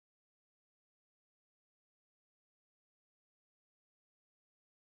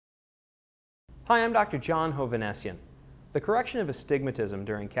Hi, I'm Dr. John Hovannessian. The correction of astigmatism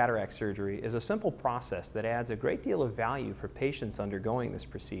during cataract surgery is a simple process that adds a great deal of value for patients undergoing this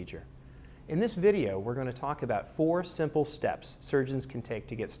procedure. In this video, we're going to talk about 4 simple steps surgeons can take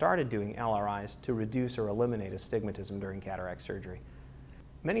to get started doing LRIs to reduce or eliminate astigmatism during cataract surgery.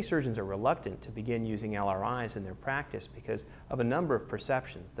 Many surgeons are reluctant to begin using LRIs in their practice because of a number of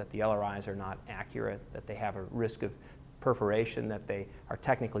perceptions that the LRIs are not accurate, that they have a risk of perforation, that they are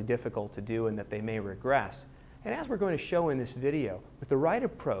technically difficult to do, and that they may regress. And as we're going to show in this video, with the right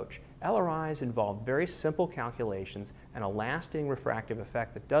approach, LRIs involve very simple calculations and a lasting refractive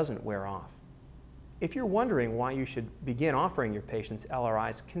effect that doesn't wear off. If you're wondering why you should begin offering your patients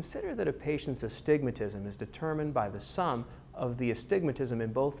LRIs, consider that a patient's astigmatism is determined by the sum of the astigmatism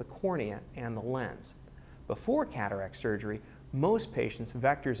in both the cornea and the lens. Before cataract surgery, most patients'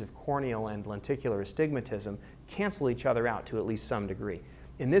 vectors of corneal and lenticular astigmatism cancel each other out to at least some degree.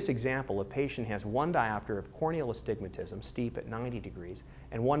 In this example, a patient has 1 diopter of corneal astigmatism, steep at 90 degrees,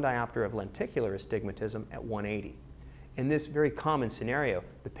 and 1 diopter of lenticular astigmatism at 180. In this very common scenario,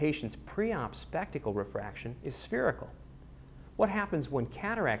 the patient's pre-op spectacle refraction is spherical. What happens when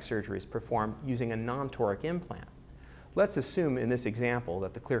cataract surgery is performed using a non-toric implant? Let's assume in this example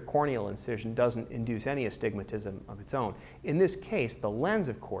that the clear corneal incision doesn't induce any astigmatism of its own. In this case, the lens,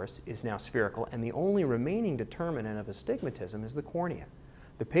 of course, is now spherical, and the only remaining determinant of astigmatism is the cornea.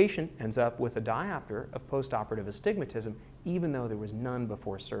 The patient ends up with a diopter of postoperative astigmatism, even though there was none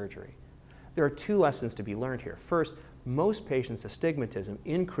before surgery. There are 2 lessons to be learned here. First, most patients' astigmatism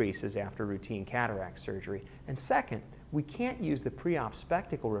increases after routine cataract surgery. And second, we can't use the pre-op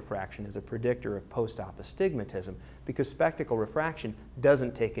spectacle refraction as a predictor of post-op astigmatism because spectacle refraction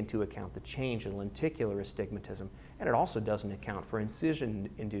doesn't take into account the change in lenticular astigmatism, and it also doesn't account for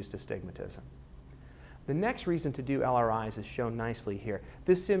incision-induced astigmatism. The next reason to do LRIs is shown nicely here.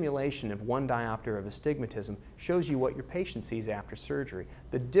 This simulation of 1 diopter of astigmatism shows you what your patient sees after surgery.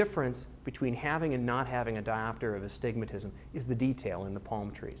 The difference between having and not having a diopter of astigmatism is the detail in the palm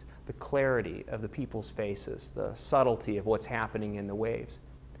trees, the clarity of the people's faces, the subtlety of what's happening in the waves.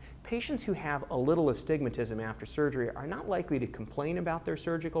 Patients who have a little astigmatism after surgery are not likely to complain about their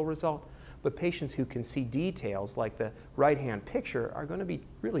surgical result, but patients who can see details like the right-hand picture are going to be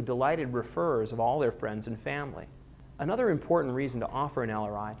really delighted referrers of all their friends and family. Another important reason to offer an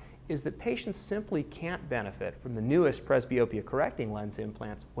LRI is that patients simply can't benefit from the newest presbyopia-correcting lens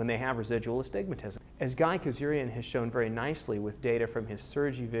implants when they have residual astigmatism. As Guy Kazarian has shown very nicely with data from his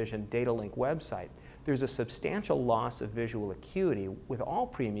SurgiVision DataLink website, there's a substantial loss of visual acuity with all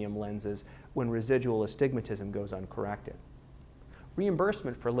premium lenses when residual astigmatism goes uncorrected.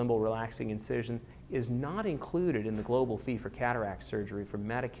 Reimbursement for limbal relaxing incision is not included in the global fee for cataract surgery from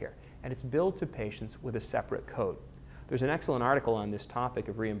Medicare, and it's billed to patients with a separate code. There's an excellent article on this topic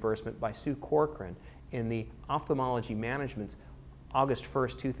of reimbursement by Sue Corcoran in the Ophthalmology Management's August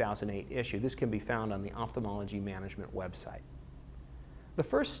 1st, 2008 issue. This can be found on the Ophthalmology Management website. The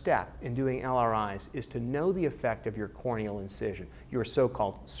first step in doing LRIs is to know the effect of your corneal incision, your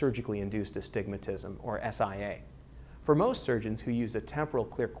so-called surgically induced astigmatism, or SIA. For most surgeons who use a temporal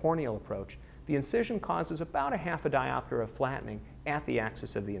clear corneal approach, the incision causes about a half a diopter of flattening at the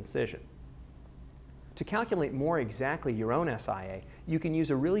axis of the incision. To calculate more exactly your own SIA, you can use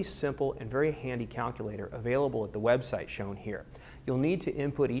a really simple and very handy calculator available at the website shown here. You'll need to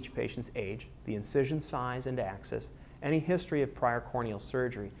input each patient's age, the incision size and axis, any history of prior corneal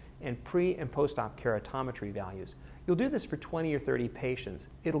surgery, and pre- and post-op keratometry values. You'll do this for 20 or 30 patients.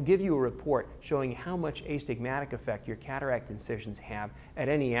 It'll give you a report showing how much astigmatic effect your cataract incisions have at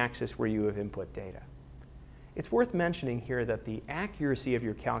any axis where you have input data. It's worth mentioning here that the accuracy of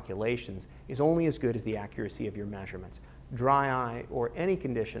your calculations is only as good as the accuracy of your measurements. Dry eye or any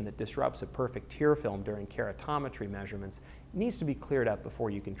condition that disrupts a perfect tear film during keratometry measurements needs to be cleared up before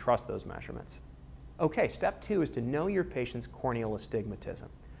you can trust those measurements. Okay, step 2 is to know your patient's corneal astigmatism.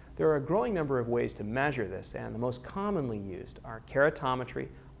 There are a growing number of ways to measure this, and the most commonly used are keratometry,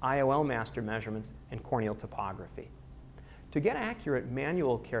 IOL master measurements, and corneal topography. To get accurate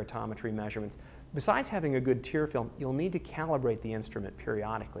manual keratometry measurements, besides having a good tear film, you'll need to calibrate the instrument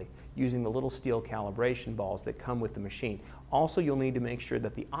periodically using the little steel calibration balls that come with the machine. Also, you'll need to make sure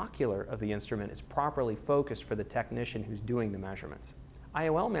that the ocular of the instrument is properly focused for the technician who's doing the measurements.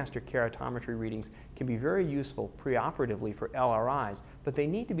 IOL master keratometry readings can be very useful preoperatively for LRIs, but they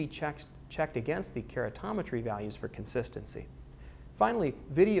need to be checked against the keratometry values for consistency. Finally,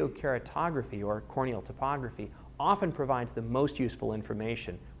 video keratography, or corneal topography, often provides the most useful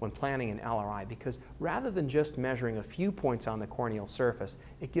information when planning an LRI because rather than just measuring a few points on the corneal surface,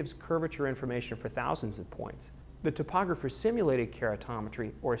 it gives curvature information for thousands of points. The topographer simulated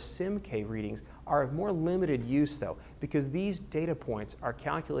keratometry, or SIMK readings, are of more limited use though, because these data points are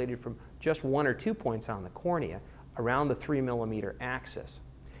calculated from just 1 or 2 points on the cornea around the 3 mm axis.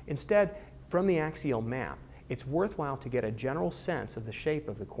 Instead, from the axial map, it's worthwhile to get a general sense of the shape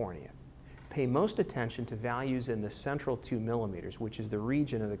of the cornea. Pay most attention to values in the central 2 mm, which is the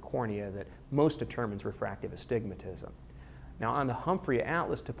region of the cornea that most determines refractive astigmatism. Now, on the Humphrey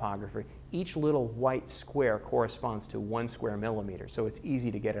Atlas topography, each little white square corresponds to 1 square millimeter, so it's easy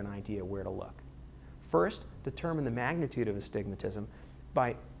to get an idea where to look. First, determine the magnitude of astigmatism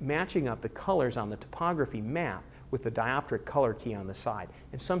by matching up the colors on the topography map with the dioptric color key on the side.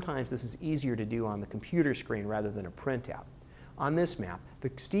 And sometimes this is easier to do on the computer screen rather than a printout. On this map, the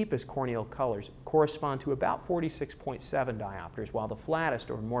steepest corneal colors correspond to about 46.7 diopters, while the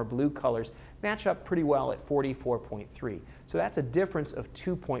flattest or more blue colors match up pretty well at 44.3. So that's a difference of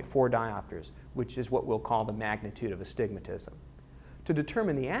 2.4 diopters, which is what we'll call the magnitude of astigmatism. To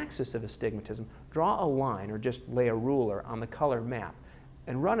determine the axis of astigmatism, draw a line or just lay a ruler on the color map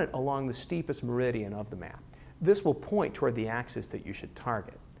and run it along the steepest meridian of the map. This will point toward the axis that you should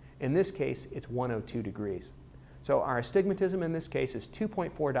target. In this case, it's 102 degrees. So our astigmatism in this case is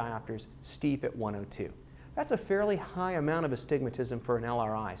 2.4 diopters, steep at 102. That's a fairly high amount of astigmatism for an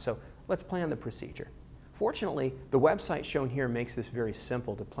LRI, so let's plan the procedure. Fortunately, the website shown here makes this very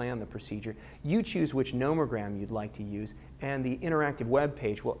simple to plan the procedure. You choose which nomogram you'd like to use, and the interactive web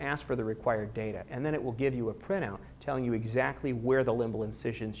page will ask for the required data, and then it will give you a printout telling you exactly where the limbal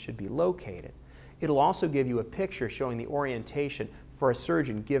incisions should be located. It'll also give you a picture showing the orientation for a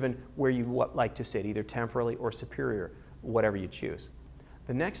surgeon given where you like to sit, either temporally or superior, whatever you choose.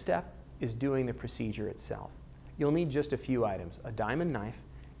 The next step is doing the procedure itself. You'll need just a few items: a diamond knife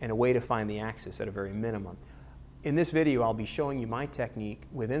and a way to find the axis at a very minimum. In this video, I'll be showing you my technique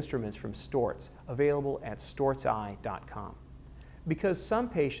with instruments from Storz, available at stortzeye.com. Because some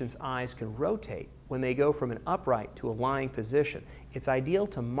patients' eyes can rotate when they go from an upright to a lying position, it's ideal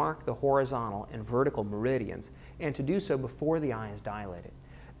to mark the horizontal and vertical meridians, and to do so before the eye is dilated.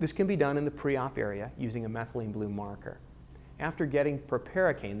 This can be done in the pre-op area using a methylene blue marker. After getting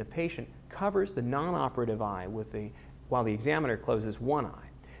proparacaine, the patient covers the non-operative eye while the examiner closes one eye.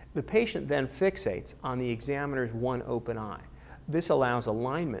 The patient then fixates on the examiner's one open eye. This allows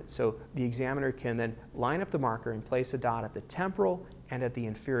alignment, so the examiner can then line up the marker and place a dot at the temporal and at the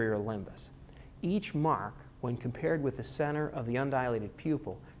inferior limbus. Each mark, when compared with the center of the undilated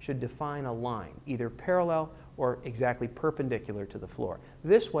pupil, should define a line, either parallel or exactly perpendicular to the floor.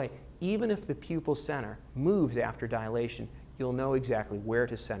 This way, even if the pupil center moves after dilation, you'll know exactly where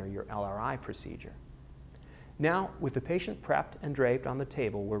to center your LRI procedure. Now, with the patient prepped and draped on the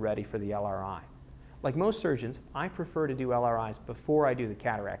table, we're ready for the LRI. Like most surgeons, I prefer to do LRIs before I do the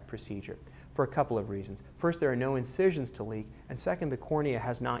cataract procedure for a couple of reasons. First, there are no incisions to leak, and second, the cornea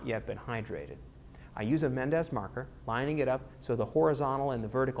has not yet been hydrated. I use a Mendez marker, lining it up so the horizontal and the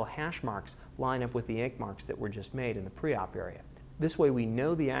vertical hash marks line up with the ink marks that were just made in the pre-op area. This way we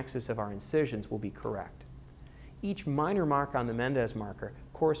know the axis of our incisions will be correct. Each minor mark on the Mendez marker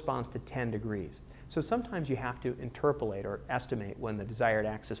corresponds to 10 degrees, so sometimes you have to interpolate or estimate when the desired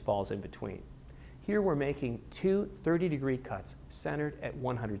axis falls in between. Here we're making two 30-degree cuts centered at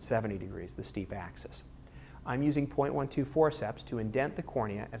 170 degrees, the steep axis. I'm using .12 forceps to indent the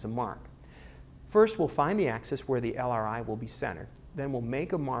cornea as a mark. First, we'll find the axis where the LRI will be centered. Then we'll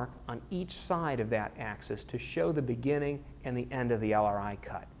make a mark on each side of that axis to show the beginning and the end of the LRI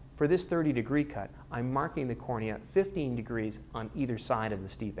cut. For this 30-degree cut, I'm marking the cornea 15 degrees on either side of the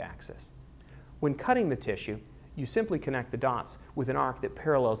steep axis. When cutting the tissue, you simply connect the dots with an arc that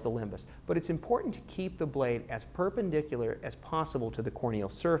parallels the limbus, but it's important to keep the blade as perpendicular as possible to the corneal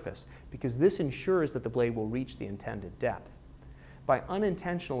surface, because this ensures that the blade will reach the intended depth. By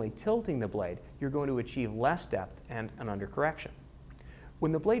unintentionally tilting the blade, you're going to achieve less depth and an undercorrection.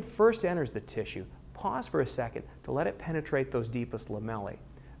 When the blade first enters the tissue, pause for a second to let it penetrate those deepest lamellae.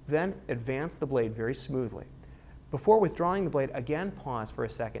 Then advance the blade very smoothly. Before withdrawing the blade, again pause for a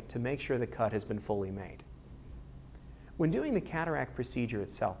second to make sure the cut has been fully made. When doing the cataract procedure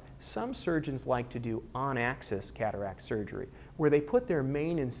itself, some surgeons like to do on-axis cataract surgery, where they put their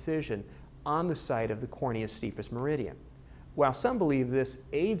main incision on the site of the cornea's steepest meridian. While some believe this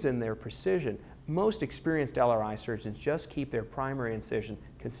aids in their precision, most experienced LRI surgeons just keep their primary incision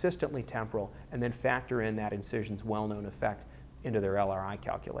consistently temporal and then factor in that incision's well-known effect into their LRI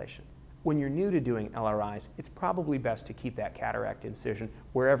calculation. When you're new to doing LRIs, it's probably best to keep that cataract incision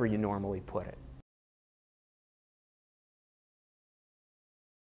wherever you normally put it.